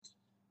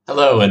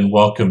Hello and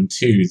welcome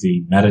to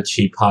the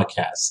Medici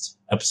Podcast,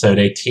 Episode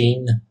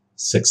 18,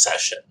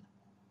 Succession.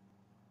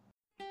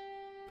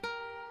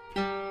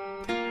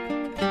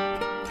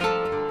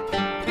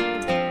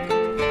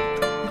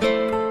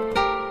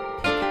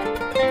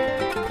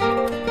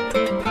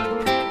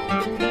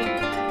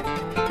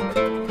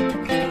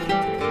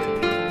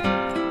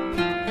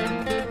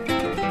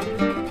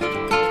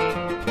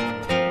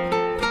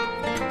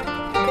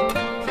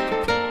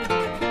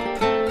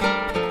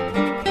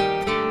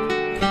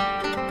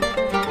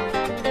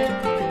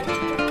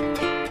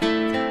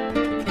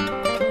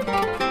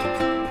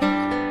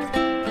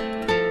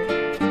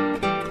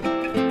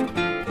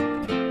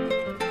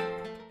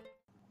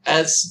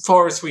 As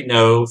far as we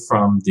know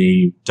from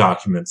the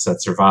documents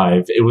that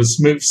survive, it was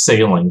smooth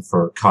sailing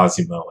for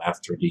Cosimo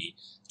after the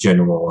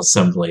General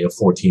Assembly of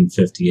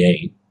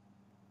 1458.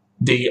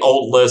 The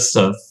old list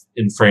of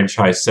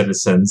enfranchised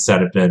citizens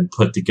that had been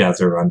put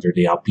together under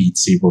the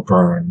Albizzi were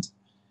burned.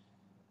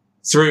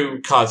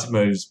 Through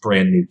Cosimo's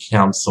brand new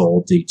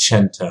council, the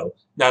Cento,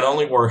 not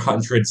only were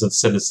hundreds of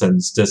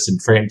citizens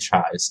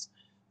disenfranchised,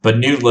 but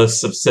new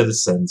lists of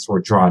citizens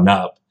were drawn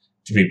up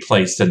to be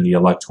placed in the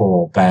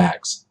electoral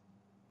bags.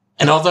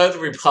 And although the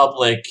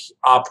Republic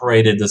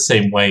operated the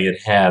same way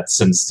it had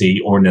since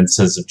the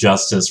Ordinances of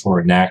Justice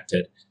were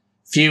enacted,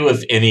 few,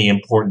 if any,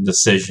 important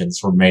decisions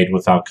were made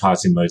without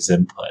Cosimo's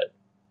input.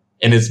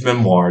 In his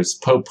memoirs,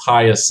 Pope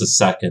Pius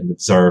II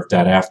observed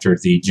that after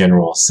the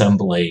General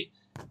Assembly,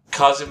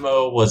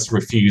 Cosimo was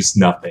refused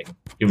nothing.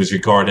 He was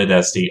regarded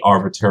as the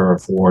arbiter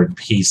of war and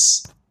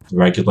peace, the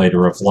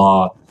regulator of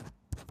law,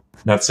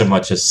 not so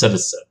much a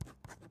citizen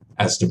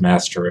as the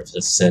master of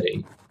his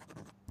city.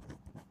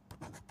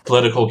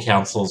 Political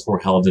councils were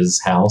held at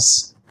his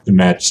house. The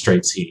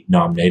magistrates he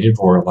nominated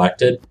were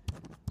elected.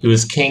 He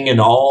was king in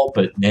all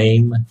but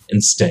name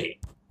and state.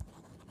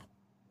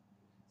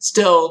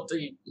 Still,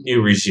 the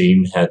new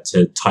regime had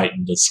to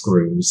tighten the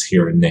screws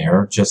here and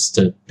there just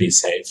to be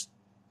safe.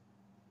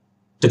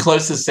 The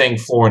closest thing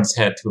Florence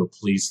had to a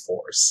police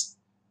force,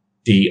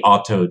 the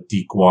Auto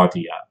di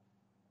Guardia,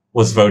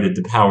 was voted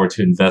the power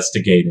to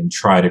investigate and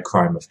try the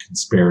crime of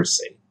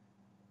conspiracy,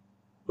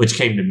 which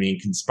came to mean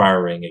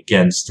conspiring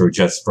against or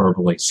just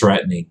verbally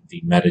threatening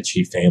the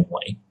Medici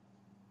family.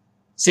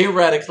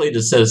 Theoretically,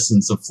 the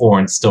citizens of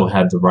Florence still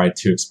had the right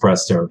to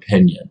express their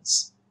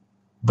opinions,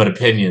 but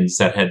opinions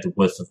that had the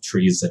whiff of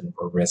treason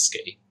were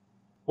risky.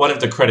 One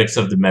of the critics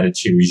of the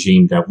Medici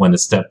regime that went a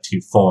step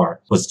too far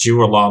was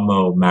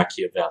Girolamo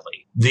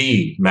Machiavelli,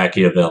 the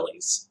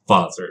Machiavelli's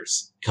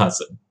father's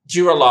cousin.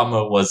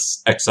 Girolamo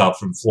was exiled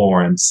from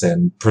Florence,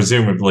 and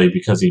presumably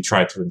because he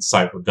tried to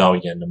incite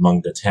rebellion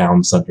among the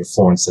towns under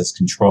Florence's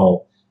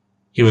control,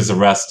 he was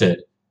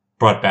arrested,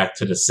 brought back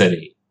to the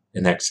city,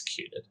 and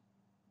executed.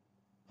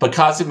 But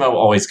Cosimo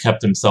always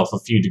kept himself a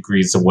few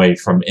degrees away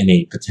from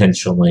any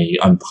potentially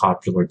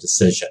unpopular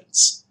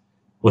decisions,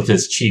 with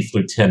his chief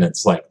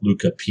lieutenants like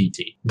Luca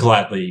Pitti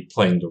gladly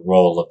playing the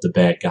role of the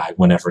bad guy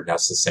whenever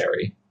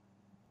necessary.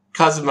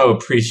 Cosimo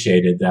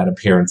appreciated that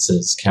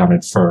appearances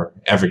counted for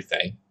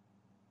everything.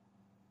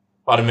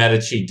 While the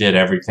Medici did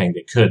everything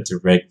they could to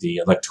rig the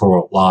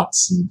electoral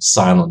lots and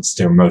silence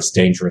their most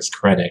dangerous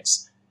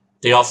critics,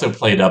 they also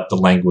played up the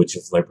language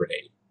of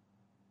liberty.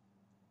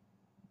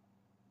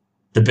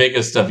 The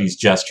biggest of these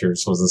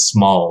gestures was a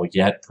small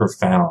yet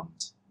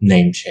profound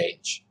name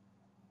change.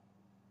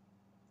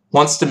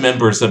 Once the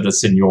members of the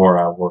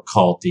Signora were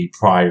called the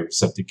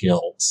priors of the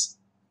guilds.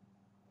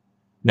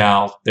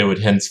 Now they would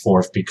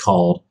henceforth be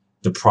called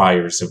the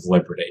priors of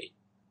liberty.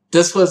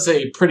 This was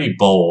a pretty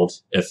bold,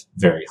 if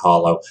very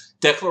hollow,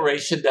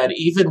 declaration that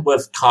even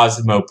with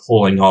Cosimo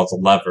pulling all the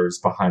levers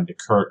behind the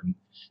curtain,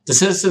 the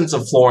citizens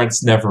of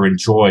Florence never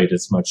enjoyed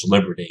as much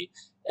liberty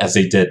as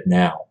they did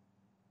now.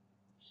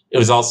 It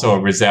was also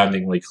a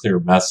resoundingly clear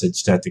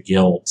message that the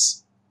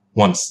guilds,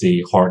 once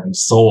the heart and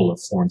soul of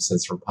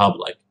Florence's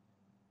republic,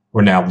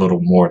 were now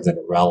little more than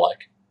a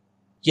relic.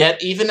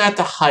 Yet even at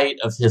the height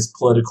of his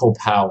political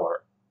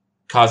power,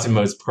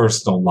 Cosimo's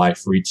personal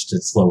life reached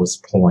its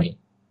lowest point.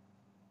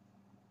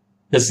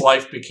 His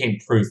life became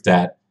proof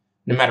that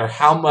no matter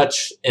how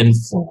much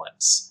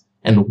influence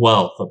and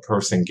wealth a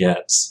person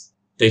gets,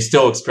 they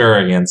still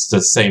experience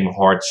the same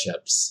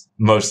hardships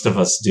most of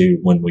us do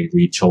when we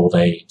reach old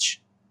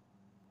age.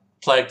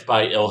 Plagued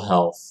by ill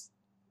health,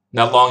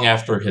 not long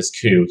after his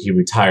coup, he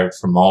retired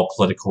from all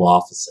political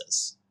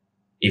offices,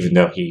 even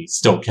though he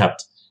still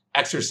kept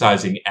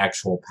exercising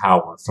actual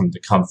power from the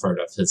comfort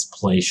of his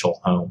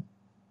palatial home.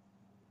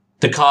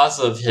 The cause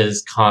of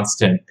his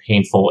constant,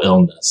 painful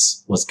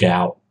illness was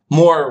gout.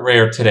 More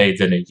rare today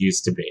than it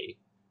used to be.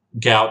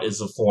 Gout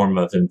is a form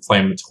of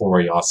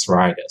inflammatory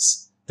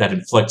arthritis that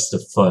inflicts the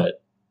foot,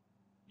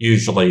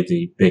 usually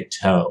the big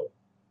toe,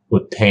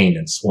 with pain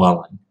and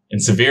swelling. In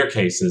severe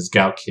cases,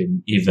 gout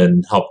can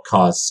even help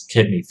cause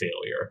kidney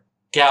failure.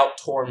 Gout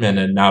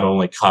tormented not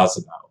only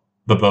Cosimo,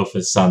 but both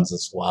his sons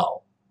as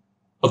well.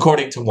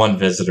 According to one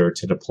visitor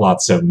to the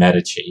Palazzo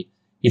Medici,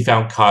 he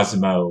found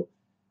Cosimo,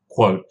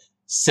 quote,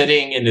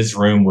 sitting in his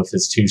room with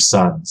his two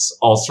sons,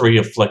 all three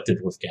afflicted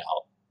with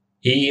gout.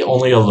 He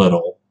only a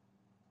little,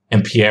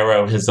 and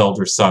Piero, his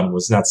elder son,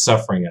 was not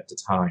suffering at the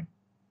time,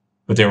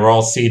 but they were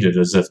all seated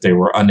as if they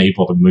were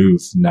unable to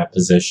move from that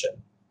position,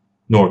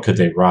 nor could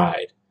they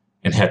ride,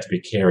 and had to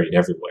be carried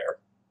everywhere.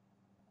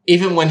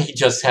 Even when he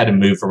just had to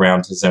move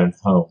around his own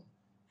home,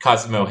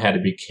 Cosimo had to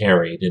be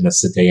carried in a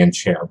sedan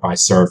chair by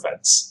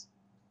servants.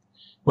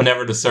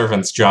 Whenever the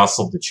servants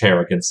jostled the chair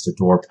against a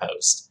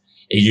doorpost,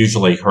 it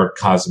usually hurt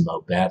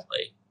Cosimo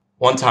badly.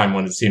 One time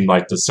when it seemed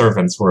like the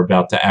servants were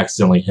about to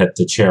accidentally hit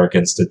the chair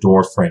against the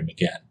door frame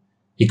again,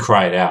 he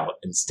cried out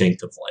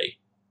instinctively.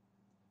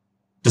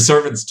 The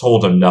servants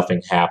told him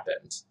nothing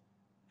happened.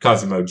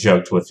 Cosimo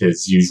joked with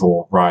his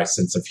usual wry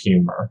sense of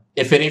humor.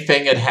 If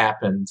anything had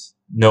happened,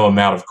 no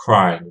amount of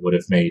crying would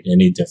have made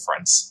any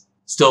difference.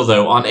 Still,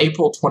 though, on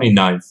April 29,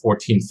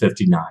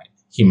 1459,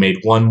 he made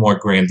one more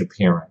grand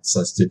appearance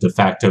as the de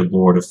facto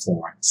Lord of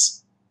Florence.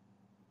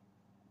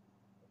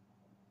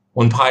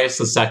 When Pius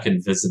II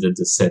visited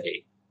the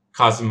city,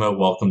 Cosimo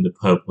welcomed the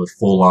Pope with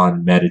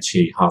full-on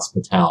Medici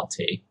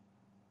hospitality.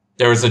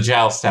 There was a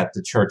joust at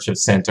the Church of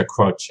Santa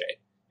Croce,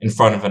 in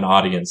front of an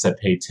audience that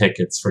paid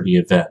tickets for the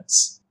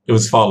events. It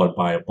was followed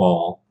by a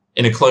ball.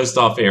 In a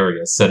closed-off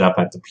area set up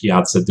at the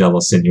Piazza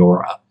della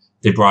Signora,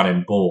 they brought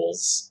in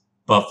bulls,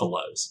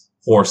 buffaloes,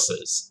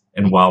 horses,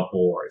 and wild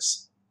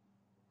boars.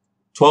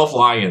 12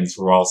 lions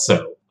were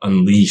also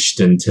unleashed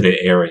into the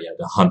area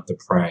to hunt the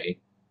prey,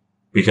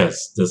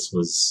 because this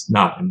was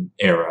not an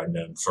era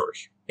known for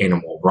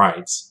animal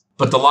rights.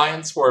 But the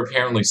lions were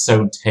apparently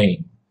so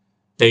tame,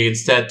 they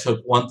instead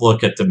took one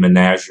look at the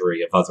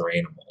menagerie of other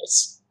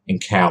animals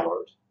and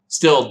cowered.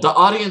 Still, the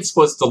audience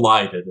was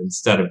delighted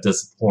instead of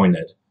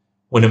disappointed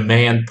when a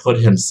man put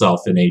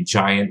himself in a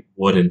giant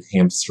wooden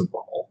hamster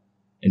ball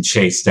and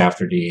chased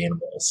after the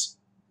animals.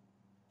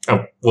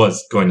 I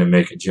was going to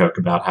make a joke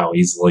about how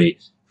easily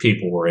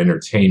people were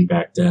entertained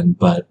back then,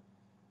 but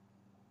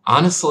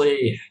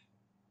honestly,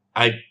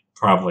 I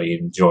probably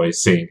enjoy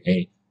seeing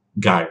a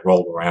guy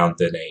roll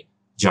around in a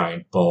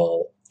giant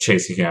ball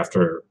chasing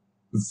after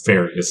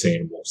various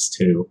animals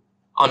too.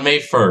 On May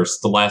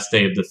 1st, the last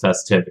day of the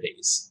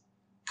festivities,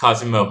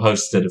 Cosimo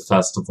hosted a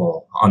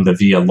festival on the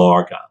Via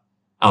Larga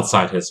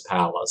outside his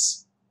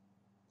palace.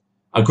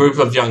 A group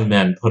of young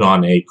men put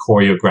on a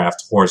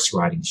choreographed horse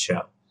riding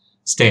show,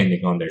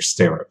 standing on their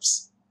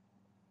stirrups.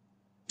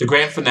 The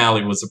grand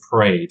finale was a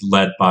parade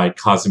led by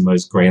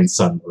Cosimo's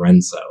grandson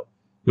Lorenzo,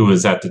 who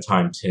was at the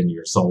time 10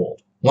 years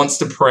old. Once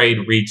the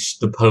parade reached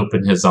the Pope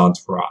and his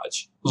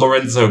entourage,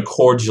 Lorenzo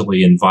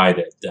cordially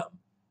invited them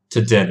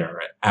to dinner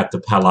at the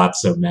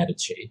Palazzo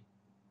Medici.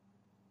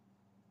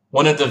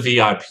 One of the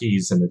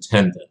VIPs in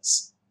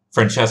attendance,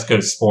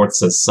 Francesco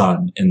Sforza's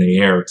son and the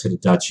heir to the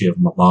Duchy of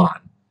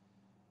Milan,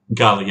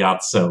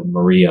 Galeazzo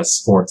Maria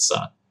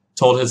Sforza,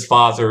 told his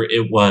father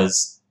it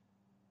was,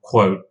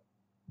 quote,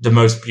 the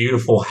most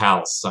beautiful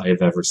house I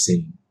have ever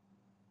seen.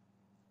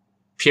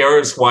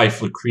 Piero's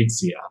wife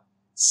Lucrezia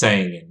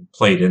sang and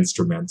played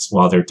instruments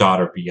while their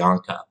daughter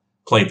Bianca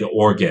played the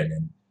organ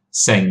and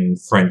sang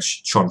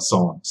French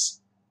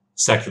chansons,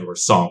 secular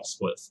songs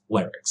with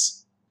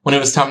lyrics. When it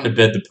was time to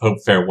bid the Pope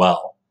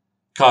farewell,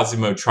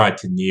 Cosimo tried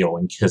to kneel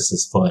and kiss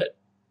his foot,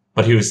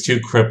 but he was too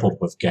crippled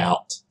with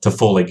gout to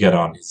fully get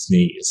on his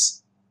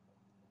knees.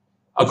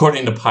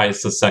 According to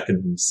Pius II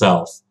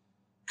himself,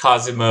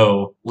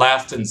 Cosimo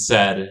laughed and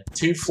said,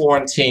 2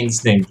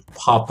 Florentines named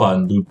Papa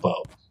and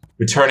Lupo,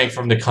 returning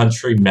from the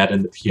country, met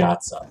in the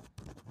piazza,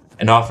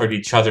 and offered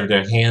each other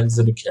their hands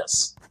and a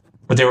kiss.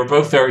 But they were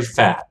both very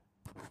fat,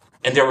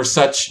 and there was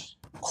such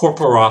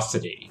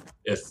corporosity,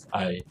 if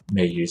I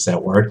may use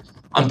that word,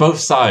 on both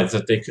sides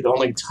that they could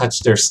only touch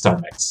their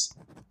stomachs.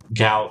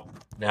 Gout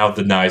now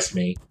denies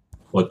me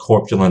what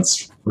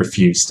corpulence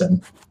refused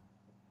him.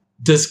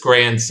 This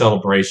grand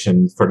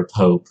celebration for the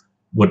Pope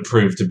would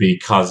prove to be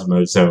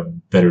Cosimo's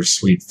own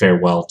bittersweet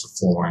farewell to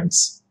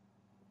Florence.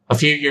 A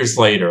few years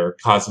later,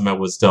 Cosimo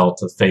was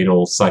dealt a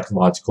fatal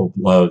psychological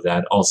blow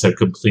that also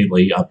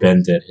completely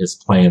upended his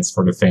plans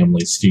for the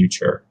family's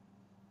future.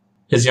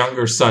 His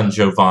younger son,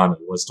 Giovanni,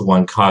 was the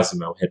one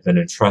Cosimo had been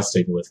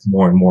entrusting with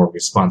more and more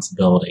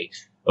responsibility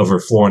over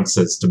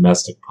Florence's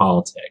domestic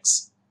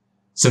politics,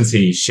 since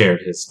he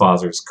shared his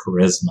father's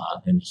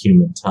charisma and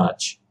human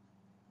touch.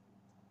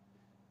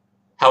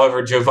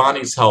 However,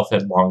 Giovanni's health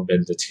had long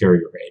been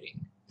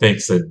deteriorating,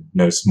 thanks in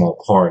no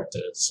small part,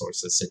 the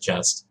sources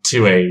suggest,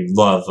 to a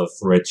love of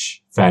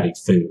rich, fatty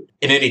food.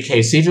 In any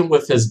case, even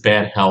with his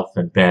bad health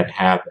and bad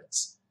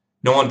habits,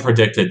 no one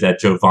predicted that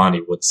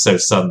Giovanni would so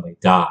suddenly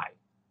die,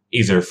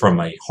 either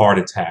from a heart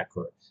attack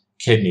or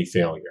kidney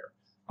failure,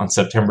 on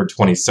September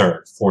 23,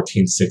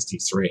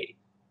 1463,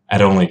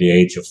 at only the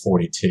age of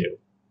 42.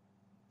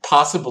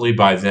 Possibly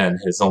by then,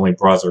 his only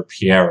brother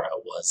Piero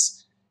was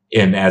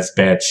in as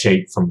bad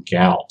shape from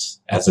gout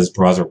as his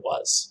brother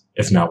was,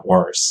 if not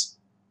worse.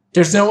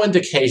 There's no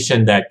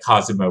indication that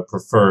Cosimo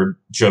preferred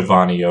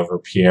Giovanni over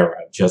Piero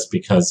just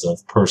because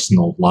of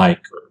personal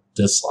like or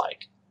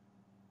dislike.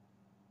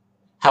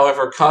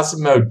 However,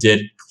 Cosimo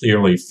did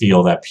clearly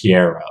feel that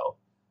Piero,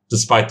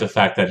 despite the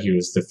fact that he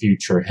was the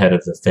future head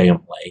of the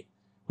family,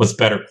 was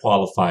better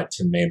qualified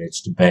to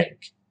manage the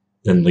bank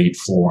than lead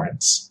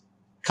Florence.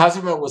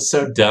 Cosimo was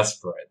so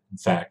desperate, in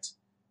fact,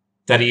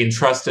 that he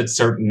entrusted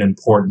certain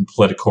important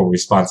political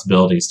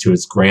responsibilities to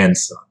his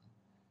grandson,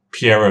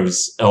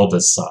 Piero's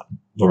eldest son,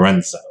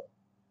 Lorenzo,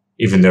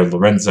 even though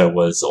Lorenzo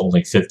was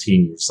only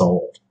 15 years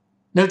old.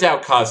 No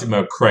doubt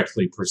Cosimo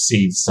correctly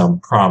perceived some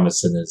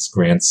promise in his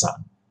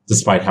grandson,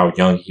 despite how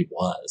young he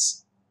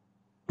was.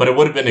 But it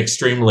would have been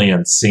extremely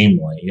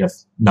unseemly, if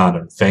not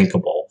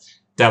unthinkable,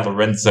 that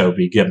Lorenzo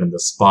be given the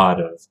spot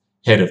of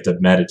head of the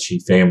Medici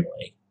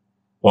family,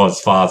 while his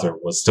father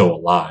was still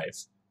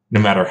alive, no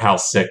matter how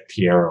sick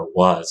Piero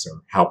was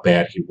or how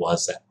bad he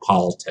was at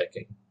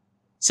politicking.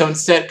 So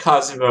instead,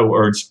 Cosimo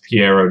urged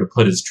Piero to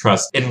put his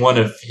trust in one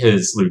of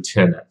his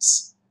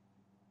lieutenants,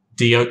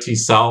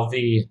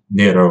 Diotisalvi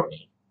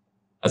Neroni,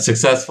 a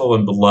successful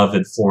and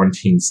beloved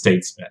Florentine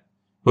statesman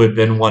who had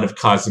been one of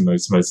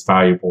Cosimo's most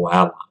valuable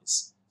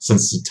allies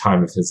since the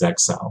time of his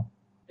exile.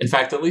 In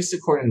fact, at least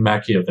according to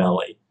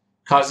Machiavelli,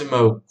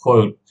 Cosimo,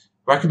 quote,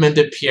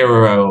 recommended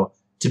Piero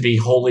to be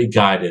wholly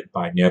guided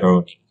by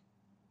Neroni,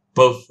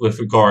 both with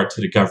regard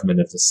to the government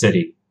of the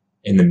city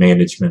and the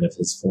management of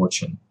his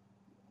fortune.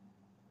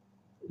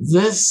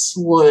 This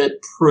would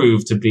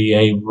prove to be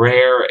a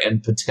rare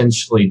and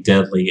potentially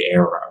deadly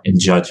error in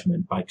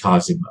judgment by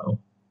Cosimo.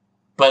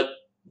 But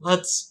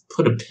let's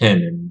put a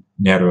pin in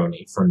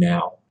Neroni for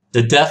now.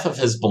 The death of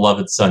his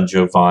beloved son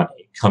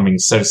Giovanni, coming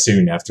so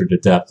soon after the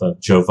death of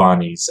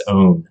Giovanni's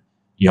own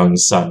young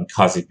son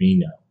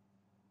Cosimino,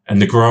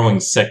 and the growing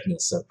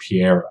sickness of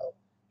Piero,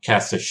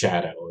 cast a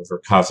shadow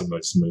over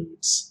Cosimo's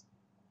moods.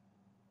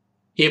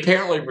 He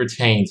apparently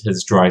retained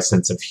his dry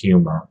sense of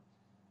humor,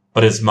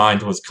 but his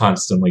mind was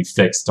constantly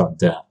fixed on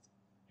death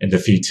and the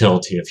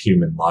futility of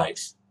human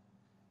life.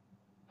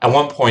 At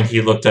one point,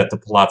 he looked at the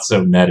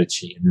Palazzo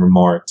Medici and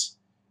remarked,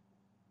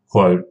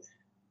 quote,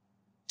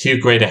 too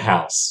great a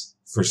house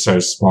for so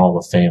small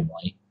a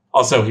family.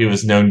 Also, he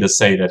was known to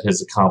say that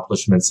his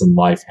accomplishments in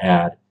life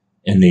had,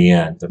 in the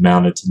end,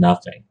 amounted to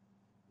nothing.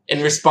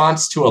 In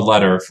response to a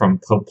letter from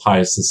Pope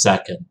Pius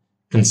II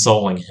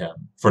consoling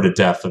him for the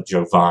death of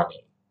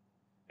Giovanni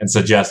and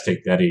suggesting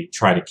that he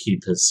try to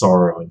keep his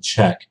sorrow in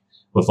check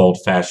with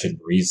old-fashioned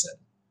reason,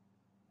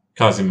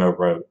 Cosimo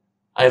wrote,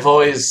 I have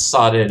always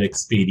thought it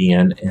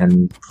expedient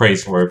and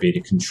praiseworthy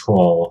to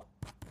control,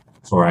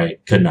 for I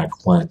could not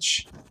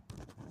quench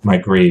my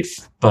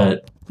grief,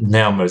 but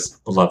now,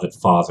 most beloved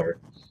father,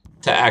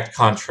 to act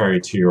contrary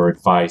to your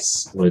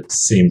advice would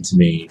seem to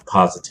me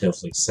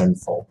positively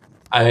sinful.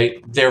 I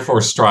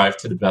therefore strive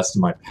to the best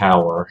of my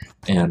power,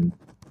 and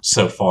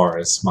so far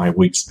as my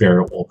weak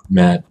spirit will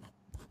permit,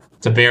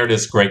 to bear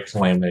this great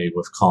calamity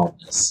with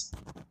calmness.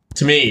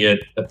 To me, it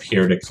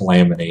appeared a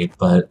calamity,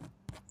 but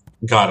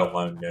God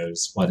alone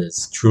knows what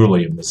is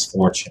truly a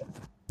misfortune.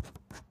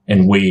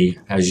 And we,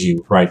 as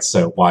you write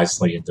so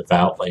wisely and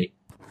devoutly,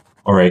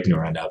 are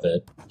ignorant of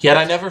it. Yet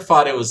I never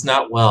thought it was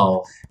not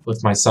well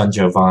with my son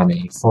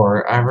Giovanni,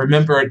 for I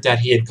remembered that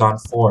he had gone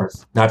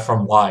forth, not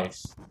from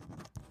life,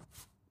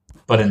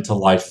 but into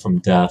life from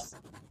death.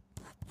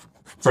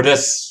 For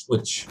this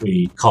which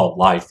we call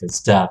life is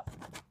death,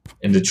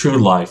 and the true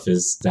life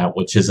is that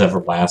which is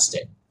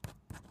everlasting.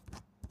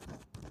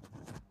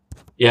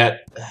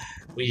 Yet,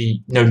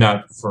 we know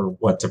not for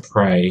what to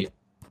pray.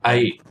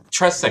 I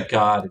trust that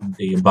God, in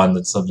the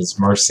abundance of His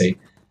mercy,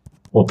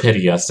 will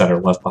pity us that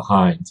are left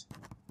behind.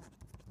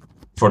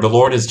 For the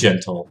Lord is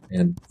gentle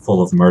and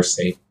full of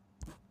mercy.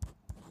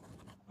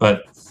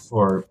 But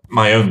for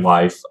my own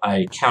life,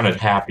 I count it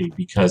happy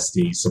because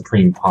the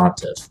Supreme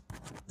Pontiff,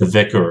 the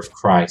Vicar of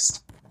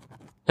Christ,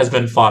 has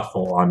been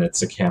thoughtful on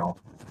its account.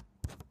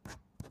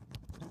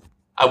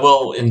 I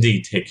will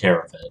indeed take care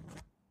of it,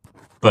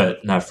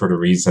 but not for the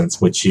reasons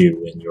which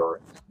you, in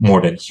your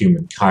more than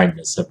human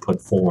kindness, have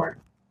put forward.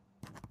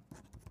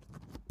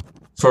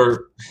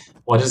 For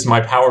what is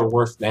my power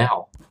worth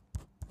now?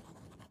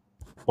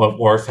 What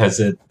worth has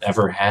it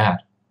ever had?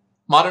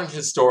 Modern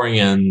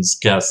historians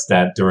guess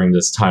that during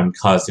this time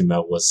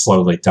Cosimo was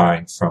slowly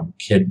dying from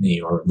kidney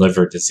or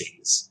liver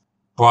disease,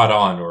 brought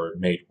on or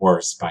made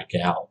worse by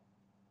gout.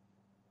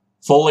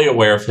 Fully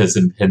aware of his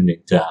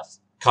impending death,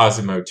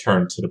 Cosimo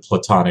turned to the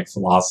Platonic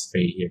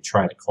philosophy he had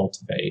tried to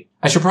cultivate.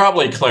 I should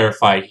probably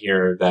clarify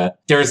here that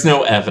there is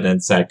no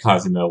evidence that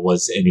Cosimo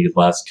was any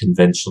less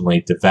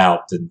conventionally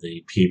devout than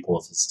the people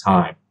of his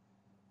time.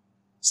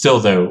 Still,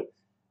 though,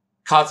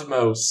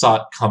 Cosimo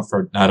sought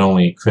comfort not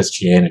only in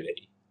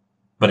Christianity,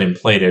 but in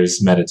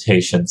Plato's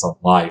meditations on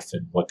life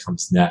and what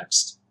comes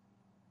next.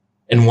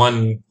 In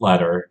one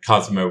letter,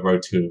 Cosimo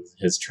wrote to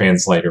his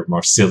translator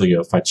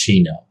Marsilio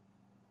Ficino,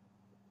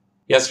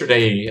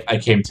 yesterday I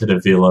came to the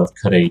Villa of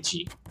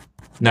Careggi,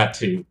 not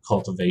to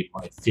cultivate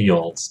my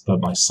fields, but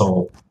my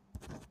soul.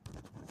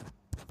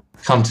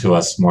 Come to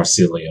us,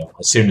 Marsilio,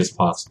 as soon as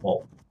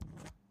possible.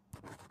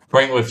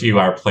 Bring with you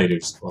our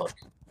Plato's book.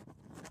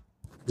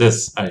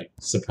 This, I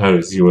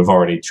suppose, you have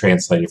already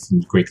translated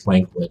from the Greek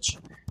language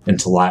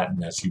into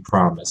Latin, as you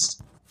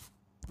promised.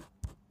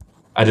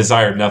 I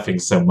desire nothing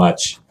so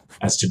much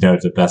as to know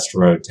the best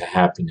road to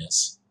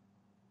happiness.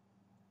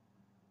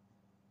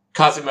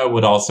 Cosimo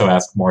would also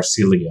ask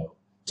Marsilio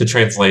to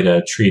translate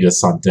a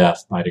treatise on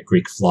death by the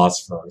Greek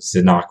philosopher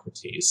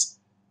Xenocrates,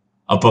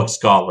 a book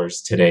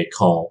scholars today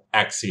call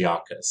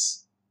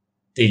Axiarchus.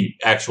 The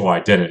actual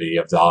identity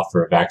of the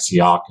author of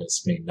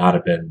Axiarchus may not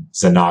have been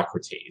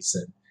Xenocrates,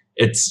 and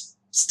it's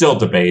still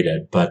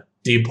debated, but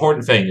the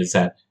important thing is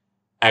that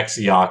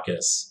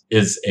Axiarchus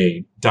is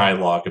a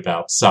dialogue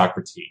about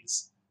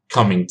Socrates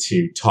coming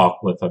to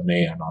talk with a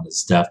man on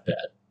his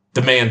deathbed.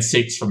 The man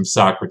seeks from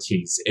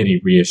Socrates any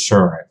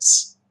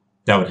reassurance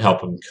that would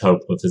help him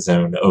cope with his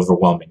own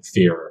overwhelming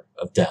fear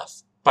of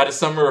death. By the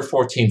summer of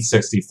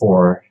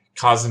 1464,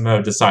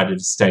 Cosimo decided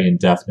to stay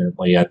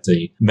indefinitely at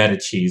the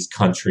Medici's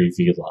country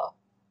villa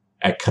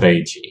at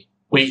Careggi.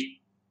 We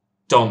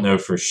don't know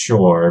for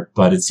sure,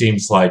 but it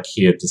seems like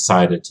he had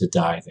decided to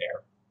die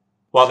there.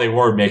 While they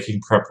were making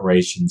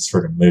preparations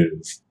for the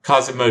move,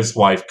 Cosimo's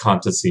wife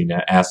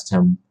Contessina asked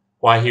him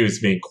why he was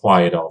being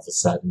quiet all of a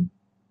sudden.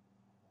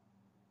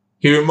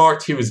 He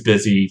remarked he was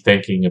busy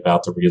thinking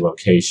about the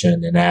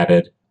relocation and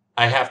added,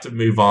 "I have to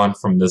move on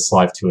from this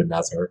life to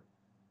another.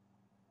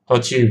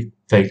 Don't you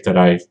think that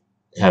I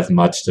have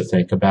much to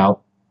think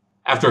about?"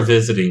 After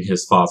visiting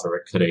his father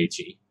at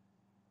Careggi,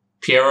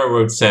 Piero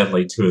wrote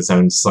sadly to his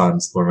own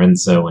sons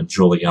Lorenzo and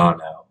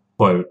Giuliano,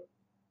 quote,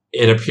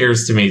 "It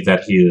appears to me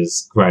that he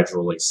is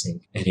gradually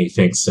sinking, and he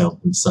thinks so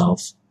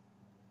himself."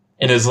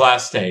 In his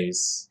last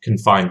days,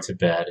 confined to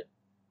bed,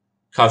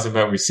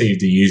 Cosimo received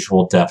the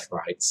usual death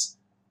rites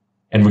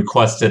and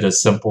requested a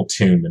simple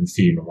tomb and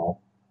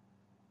funeral.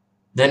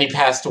 Then he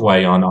passed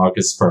away on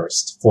August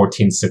 1st,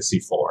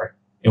 1464,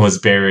 and was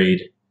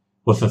buried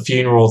with a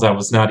funeral that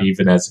was not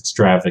even as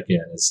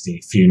extravagant as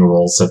the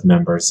funerals of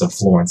members of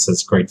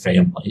Florence's great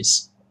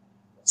families.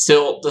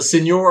 Still, the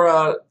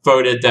Signora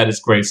voted that his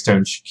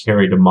gravestone should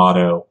carry the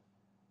motto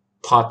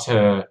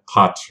Pater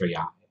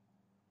Patriae,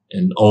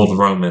 an Old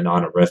Roman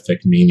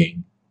honorific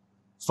meaning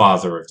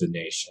Father of the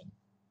Nation.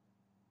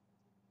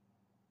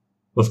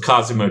 With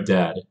Cosimo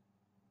dead,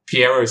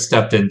 Piero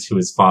stepped into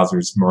his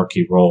father's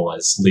murky role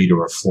as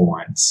leader of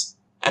Florence.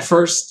 At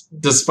first,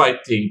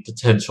 despite the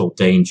potential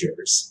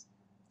dangers,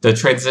 the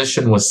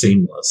transition was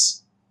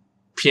seamless.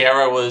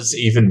 Piero was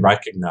even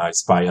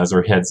recognized by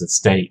other heads of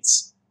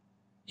states.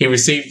 He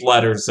received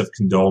letters of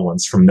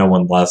condolence from no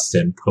one less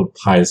than Pope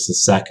Pius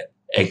II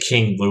and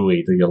King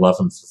Louis XI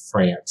of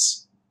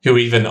France, who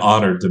even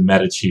honored the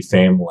Medici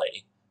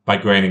family by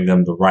granting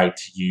them the right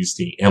to use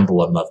the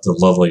emblem of the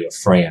Lily of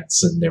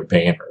France in their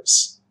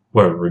banners,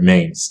 where it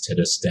remains to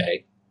this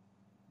day.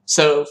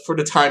 So, for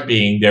the time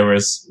being, there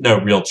was no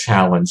real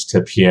challenge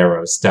to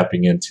Piero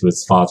stepping into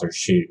his father's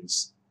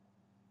shoes.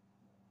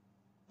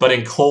 But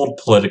in cold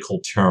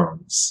political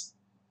terms,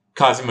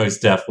 Cosimo's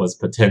death was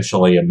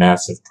potentially a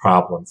massive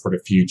problem for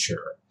the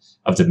future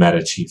of the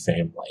Medici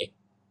family.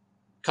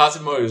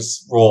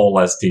 Cosimo's role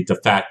as the de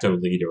facto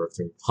leader of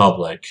the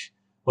Republic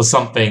was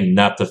something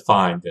not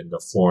defined in the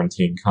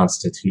Florentine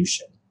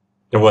constitution.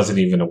 There wasn't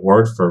even a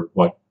word for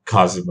what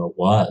Cosimo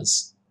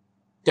was.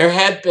 There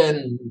had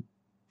been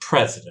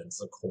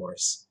presidents, of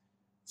course.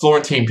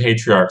 Florentine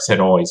patriarchs had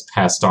always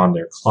passed on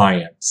their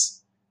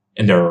clients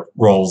and their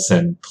roles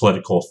in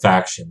political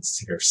factions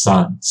to their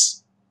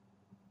sons,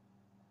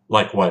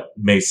 like what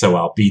Maso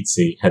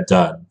Albizzi had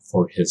done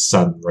for his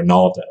son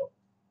Rinaldo.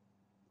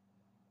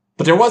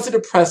 But there wasn't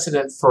a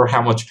precedent for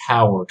how much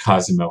power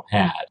Cosimo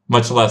had,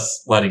 much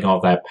less letting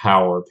all that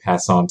power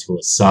pass on to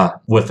a son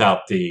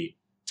without the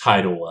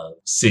title of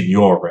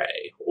Signore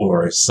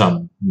or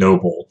some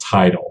noble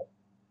title.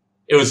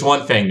 It was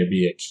one thing to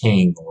be a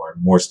king, or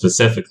more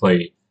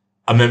specifically,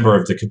 a member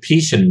of the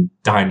Capetian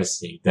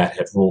dynasty that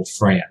had ruled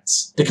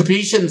France. The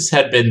Capetians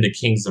had been the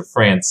kings of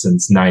France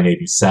since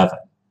 987,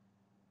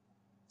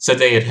 so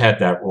they had had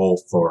that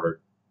role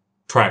for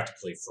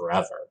practically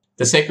forever.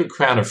 The Sacred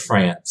Crown of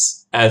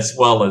France, as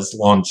well as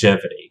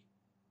longevity,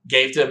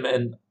 gave them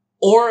an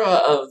aura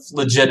of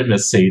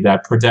legitimacy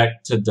that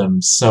protected them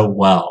so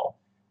well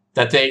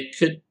that they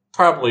could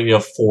probably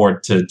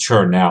afford to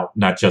churn out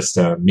not just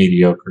a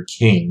mediocre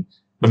king,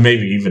 but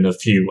maybe even a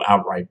few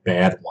outright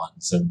bad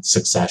ones in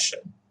succession.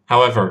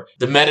 However,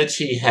 the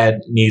Medici had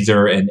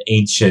neither an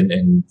ancient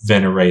and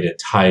venerated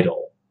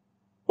title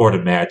or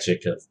the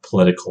magic of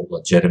political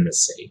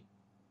legitimacy.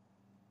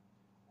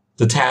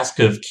 The task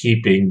of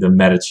keeping the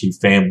Medici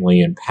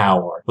family in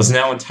power was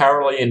now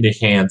entirely in the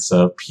hands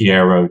of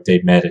Piero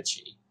de'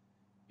 Medici,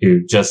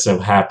 who just so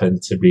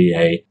happened to be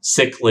a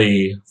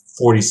sickly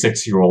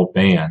 46-year-old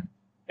man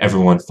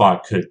everyone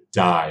thought could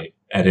die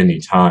at any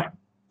time.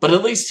 But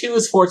at least he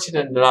was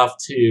fortunate enough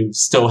to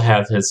still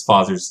have his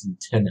father's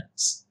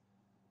lieutenants,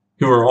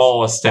 who were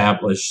all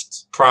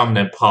established,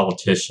 prominent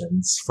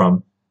politicians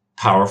from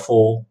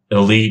powerful,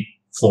 elite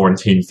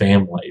Florentine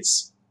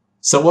families.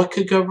 So what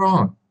could go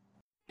wrong?